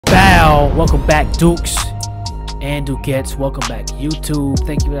y'all. Welcome back, Dukes and Dukettes. Welcome back, YouTube.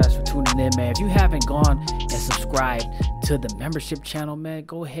 Thank you guys for tuning in, man. If you haven't gone and subscribed to the membership channel, man,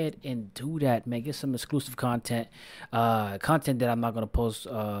 go ahead and do that, man. Get some exclusive content, content that I'm not gonna post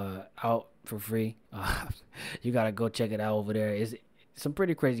out for free. You gotta go check it out over there. It's some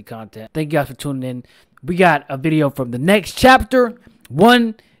pretty crazy content. Thank you guys for tuning in. We got a video from the next chapter,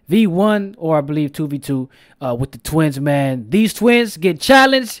 1v1, or I believe 2v2, with the twins, man. These twins get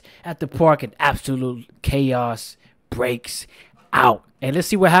challenged at the park and absolute chaos breaks out. And let's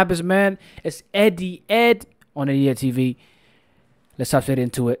see what happens, man. It's Eddyed on Eddyed TV. Let's hop straight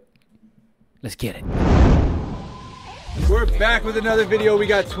into it. Let's get it. We're back with another video. We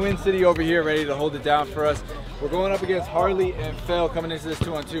got Twin City over here ready to hold it down for us. We're going up against Harley and Phil coming into this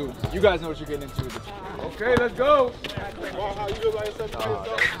 2-on-2. You guys know what you're getting into. Okay, let's go. How you do by yourself?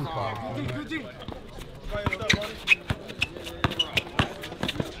 Good team.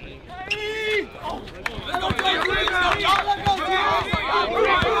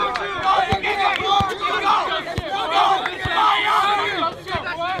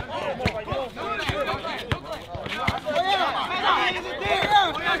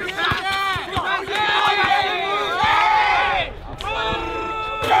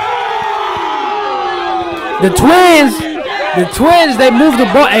 The twins, they move the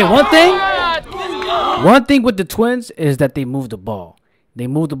ball. Hey, one thing with the twins is that they move the ball. They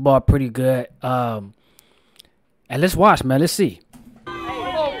move the ball pretty good. And let's watch, man. Let's see.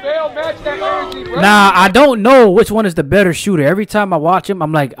 Now, I don't know which one is the better shooter. Every time I watch him,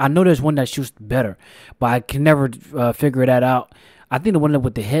 I'm like, I know there's one that shoots better, but I can never figure that out. I think the one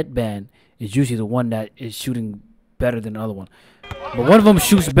with the headband is usually the one that is shooting better than the other one. But one of them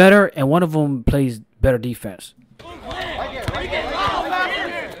shoots better, and one of them plays better defense.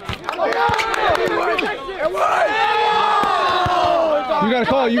 You gotta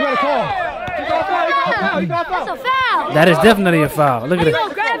call. You gotta call. That's a foul. That is definitely a foul. Look at it.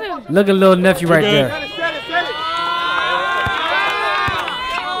 Look at little nephew right there.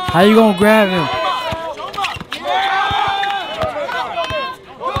 How you gonna grab him?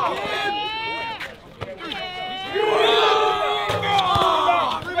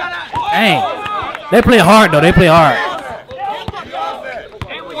 Dang. They play hard, though. They play hard.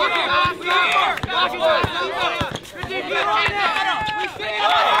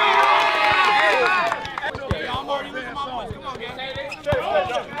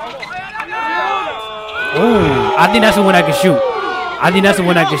 Ooh, I think that's the one I can shoot. I think that's the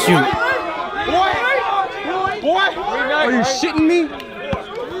one I can shoot. Boy, are you shitting me?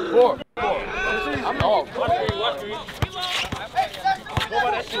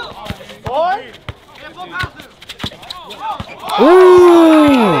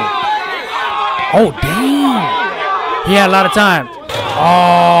 Ooh! Oh, damn! He had a lot of time.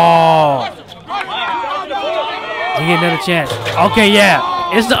 Oh! He get another chance. Okay, yeah.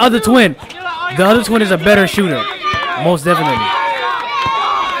 It's the other twin. The other twin is a better shooter. Most definitely.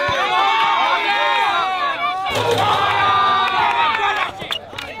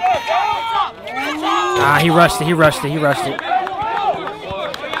 Ah, he rushed it. He rushed it. He rushed it.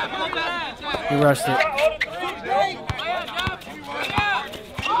 He rushed it.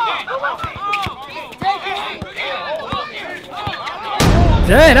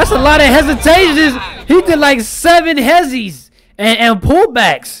 Dang, that's a lot of hesitations. He did like 7 hezzies and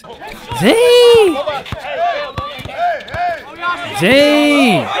pullbacks. Dang.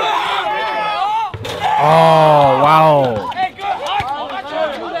 Dang. Oh, wow.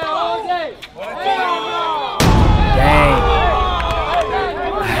 Dang.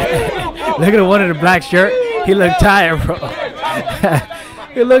 Look at the one in the black shirt. He looked tired, bro.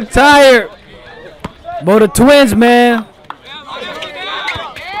 He looked tired. But the twins, man.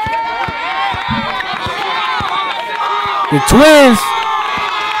 The twins.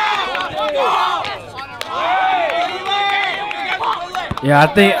 Yeah,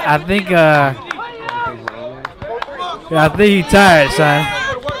 I think he tired, son.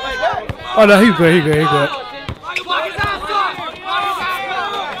 Oh no, he good.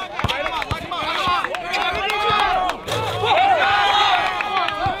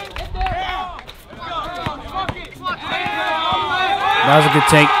 That was a good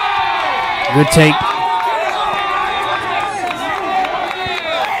take. Good take.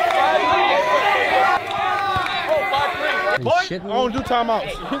 Boy, I don't do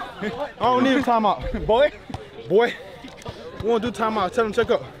timeouts. I don't need a timeout. Boy, we won't do timeout. Tell him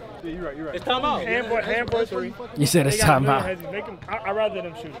check up. Yeah, you're right. It's timeout. Handball 3. You said it's timeout. I'd rather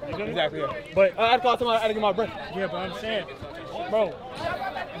them shoot. You know? Exactly. Yeah. But I'd call somebody. I'd get my breath. Yeah, but I'm saying, bro,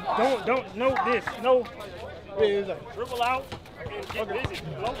 don't know this. No, dribble out. Get busy.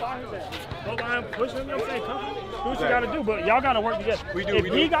 Blow by his ass. Blow by him, push him, you know what I'm saying? Come, do what you gotta do, but y'all gotta work together.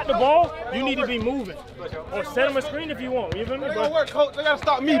 If he got the ball, you need to be moving. Or set him a screen if you want. You feel me? They gonna work, coach. They gotta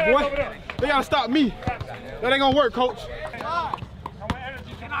stop me, boy. They gotta stop me. That ain't gonna work, coach.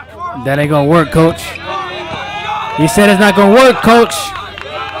 That ain't gonna work, coach. He said it's not gonna work, coach.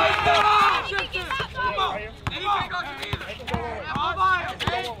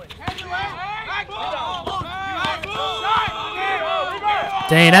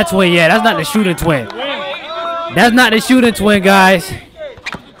 Dang, that's twin. Yeah, that's not the shooting twin. That's not the shooting twin, guys.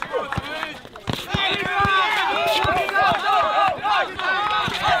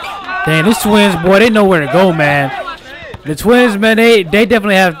 Dang, these twins, boy, they know where to go, man. The twins, man, they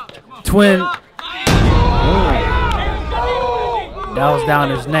definitely have twin. Ooh. That was down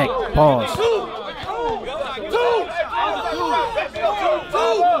his neck. Pause.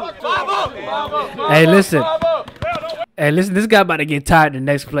 Hey, listen. Hey, listen, this guy about to get tired the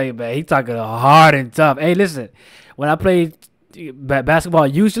next play, man. He talking hard and tough. Hey, listen, when I play basketball,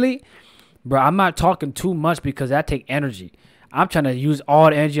 usually, bro, I'm not talking too much because that take energy. I'm trying to use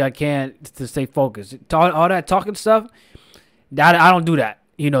all the energy I can to stay focused. All that talking stuff, I don't do that.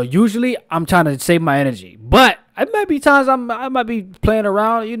 You know, usually I'm trying to save my energy. But it might be times I might be playing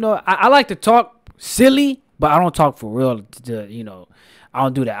around. You know, I like to talk silly, but I don't talk for real. You know, I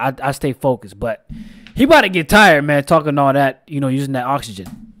don't do that. I stay focused, but he about to get tired, man, talking all that, you know, using that oxygen.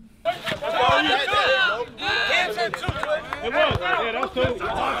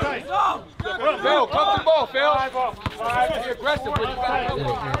 Phil, come to the ball, Phil. Be aggressive with it.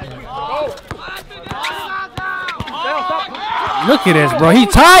 Look at this, bro. He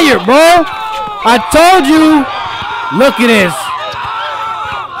tired, bro. I told you. Look at this.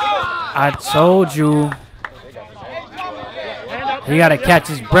 I told you. He got to catch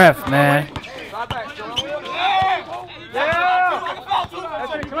his breath, man.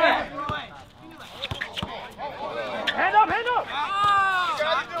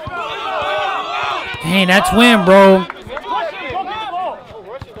 Dang, that's twin, bro.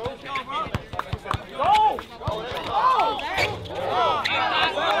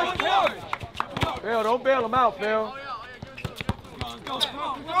 Phil, don't bail him out, Phil.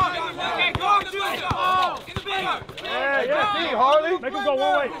 Yeah, Harley. Make him go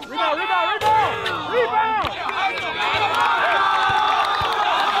one way. Rebound.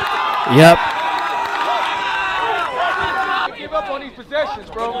 Yep. Give up on these possessions,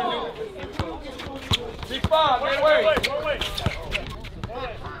 bro. 6-5, man, wait.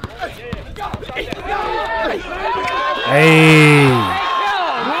 Hey.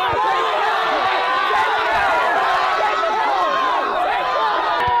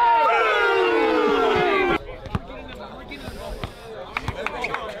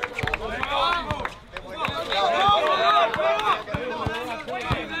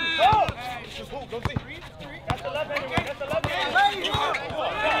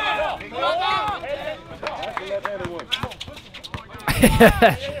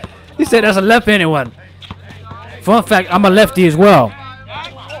 He said that's a left-handed one. Fun fact, I'm a lefty as well.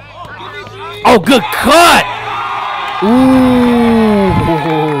 Oh, good cut. Ooh.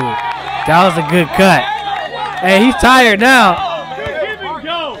 That was a good cut. Hey, he's tired now.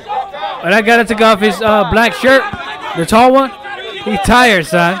 When I got to take off his black shirt, the tall one, he's tired,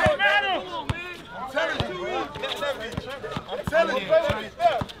 son.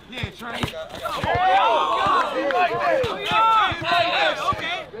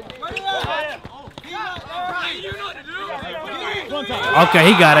 Okay,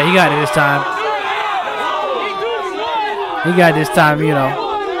 he got it. He got it this time. He got it this time, you know.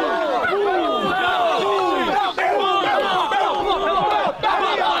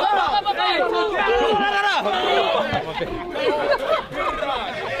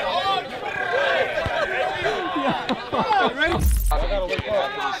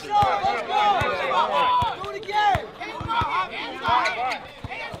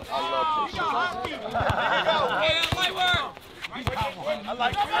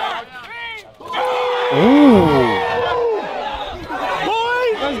 Ooh.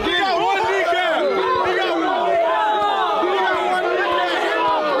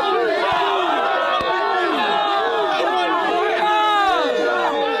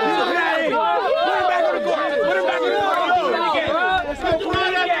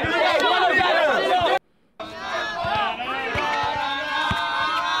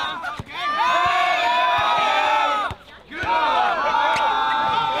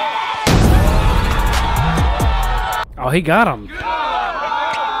 Oh, he got him.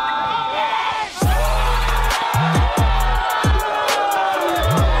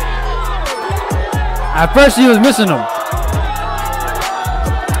 At first, he was missing him.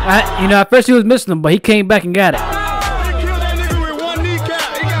 You know, at first he was missing him, but he came back and got it. They killed that nigga with one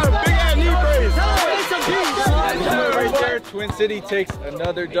kneecap. He got a big ass knee brace. Right there, Twin City takes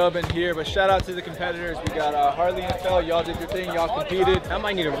another dub in here, but shout out to the competitors. We got Harley and Phil. Y'all did your thing. Y'all competed. I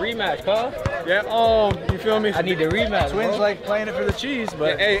might need a rematch, cuz. Yeah. You feel me? I need a rematch. Twins like playing it for the cheese,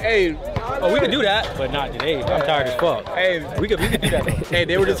 but Hey. Oh, we can do that, but not today. I'm tired as fuck. hey, We could do that. Hey,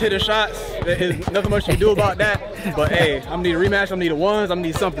 they were just hitting shots. There's nothing much you can do about that. But hey, I'm gonna need a rematch. I'm gonna need a ones. I'm gonna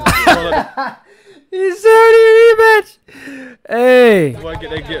need something. He said he rematch. Hey. Boy,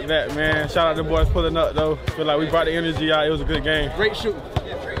 they get back, man. Shout out to the boys pulling up though. Feel like we brought the energy out. It was a good game. great shooting.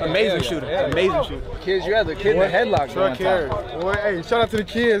 Amazing shooter. Amazing shooter. Kids, you had the kid in the headlock. Truck carry. Boy, hey, shout out to the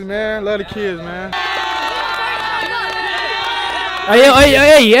kids, man. Love the kids, man.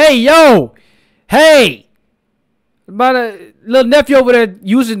 Hey, yo. Hey. About a little nephew over there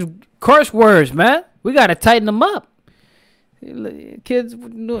using curse words, man. We got to tighten them up. Kids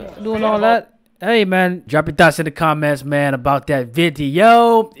doing all that. Hey, man, drop your thoughts in the comments, man, about that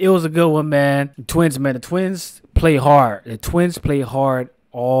video. It was a good one, man. The Twins play hard. The Twins play hard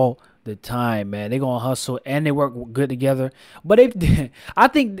all the time, man. They're going to hustle, and they work good together. But I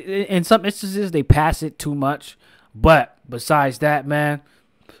think in some instances they pass it too much. But besides that, man,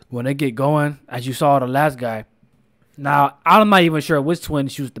 when they get going, as you saw the last guy, now I'm not even sure which twin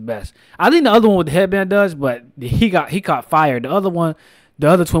shoots the best. I think the other one with the headband does, but he caught fire. The other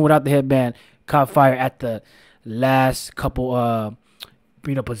twin without the headband caught fire at the last couple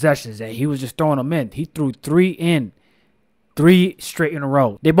possessions, and he was just throwing them in. He threw 3 straight in a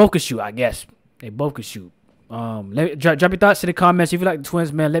row. They both could shoot, I guess. They both could shoot. Drop your thoughts in the comments. If you like the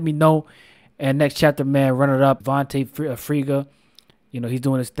Twins, man, let me know. And next chapter, man, run it up. Vontae Friga, he's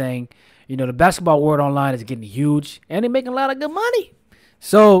doing his thing. The basketball world online is getting huge, and they're making a lot of good money.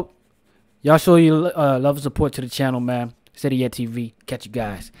 So, y'all show your love and support to the channel, man. Eddyed TV. Catch you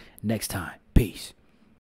guys next time. Peace.